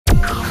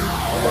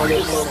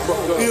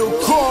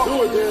Illcorp.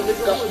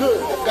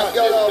 Got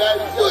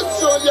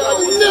what's on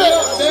y'all neck,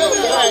 man?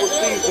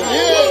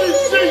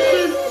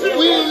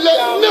 We ain't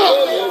letting up.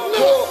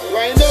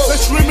 Rhino. They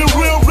screaming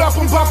real rap,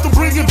 I'm about to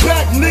bring it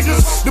back,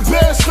 niggas. The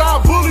bad style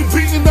bully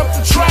beating up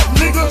the track,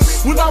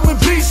 niggas. When I'm in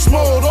beast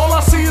mode, all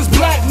I see is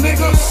black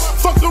niggas.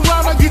 Fuck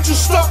around, I get you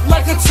stuck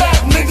like a tap,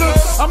 nigga.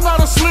 I'm not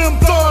a slim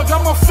thug,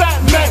 I'm a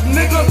fat Mac,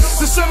 nigga.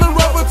 The center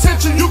of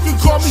attention, you can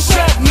call me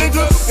Shaq,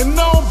 nigga. And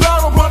no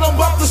battle, but I'm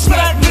about to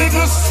smack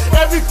niggas.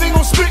 Everything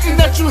I'm spitting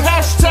that you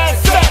hashtag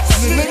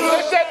facts,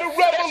 nigga. That the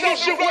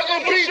revolution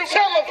wouldn't be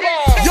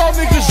televised. Y'all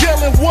niggas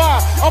yelling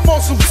why? I'm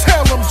on some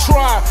tell them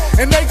try.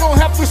 And they gon'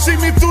 have to see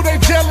me through their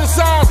jealous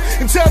eyes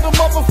and tell the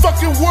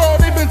motherfucking world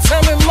they been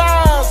telling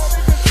lies.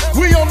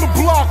 We on the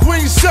block, we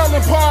ain't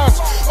selling pies.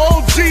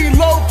 OG,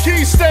 low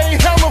key, stay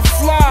hella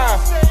fly.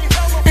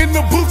 In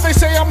the booth they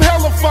say I'm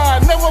hella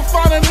fine. Never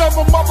find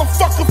another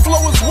motherfucker flow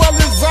as well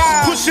as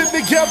I. Push it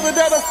together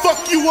that'll fuck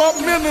you up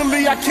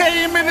mentally. I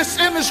came in this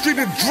industry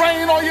to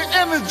drain all your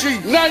energy.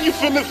 Now you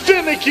feeling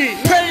finicky.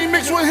 Pain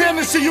mixed with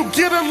Hennessy, you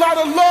get a lot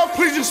of love.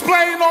 Please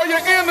explain all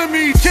your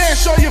enemies. Can't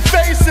show your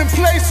face in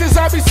places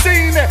I be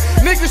seeing that.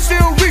 Niggas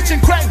still reaching,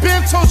 crack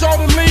bentos, y'all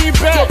to lean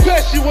back. Yo,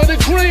 bless you with a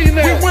green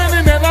at. We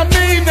winning and I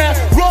mean that.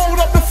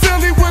 Rolled up to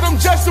Philly with them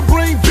just to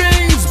bring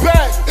beans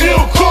back.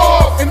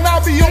 Illcorp. And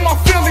I be on my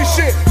Philly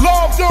shit.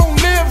 Love don't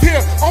live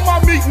here, on my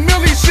Meek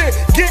Millie shit.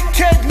 Get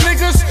cake,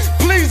 niggas,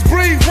 please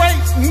breathe, wait,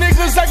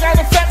 niggas. I got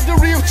a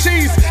factory of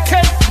cheese,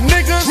 cake,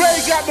 niggas. Dre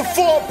got the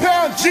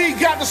 4-pound G,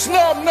 got the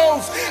snub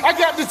nose. I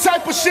got the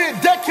type of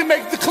shit that can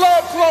make the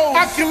club close.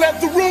 I can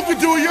let the Ruger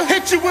do you,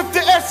 hit you with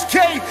the SK.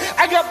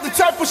 I got the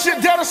type of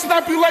shit that'll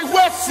snipe you like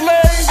Wesley.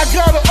 I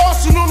got an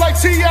arsenal like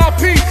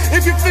TIP.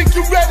 If you think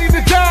you're ready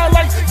to die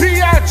like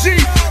B.I.G.,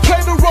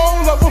 play the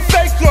role of a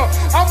faker.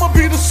 I'ma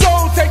be the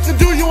soul taker,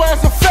 do you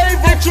as a favor.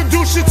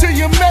 Introduce you to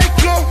your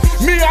maker.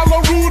 Me, I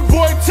love rude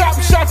boy, top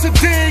shot to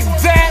dig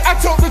that. I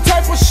told the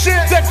type of shit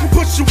that can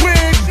put your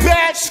wig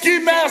back. Ski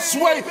mask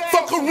way,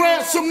 fuck a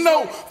ransom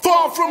note.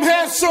 Far from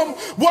handsome,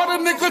 what a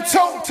nigga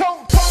tote.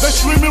 They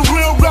screaming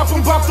real rap,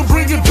 I'm about to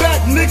bring it back,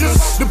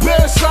 niggas. The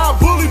bad side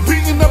bully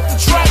beating up the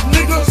track,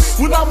 niggas.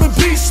 When I'm in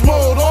beast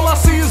mode, all I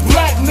see is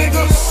black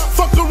niggas.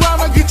 Fuck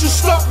around, I get you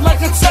stuck like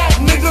a tap,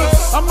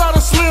 niggas. I'm not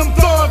a slim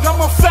thug,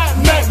 I'm a fat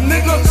Mac,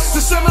 nigga. The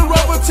center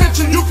of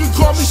attention, you can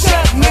call me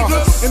Shaq,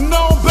 nigga. And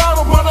no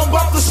battle, but I'm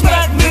about to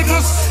smack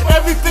niggas.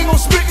 Everything I'm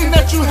spitting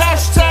that you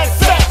hashtag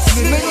facts,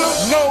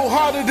 nigga. No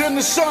hotter than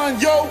the sun,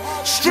 yo.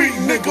 Street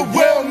nigga,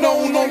 well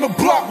known on the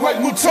block like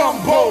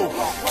Mutombo.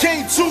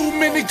 Can't too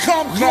many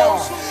come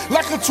close.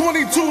 Like a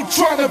 22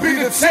 trying to be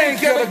the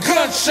tank at a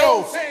gun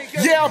show.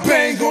 Yeah, I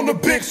bang on the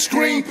big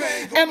screen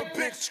and the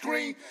big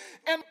screen.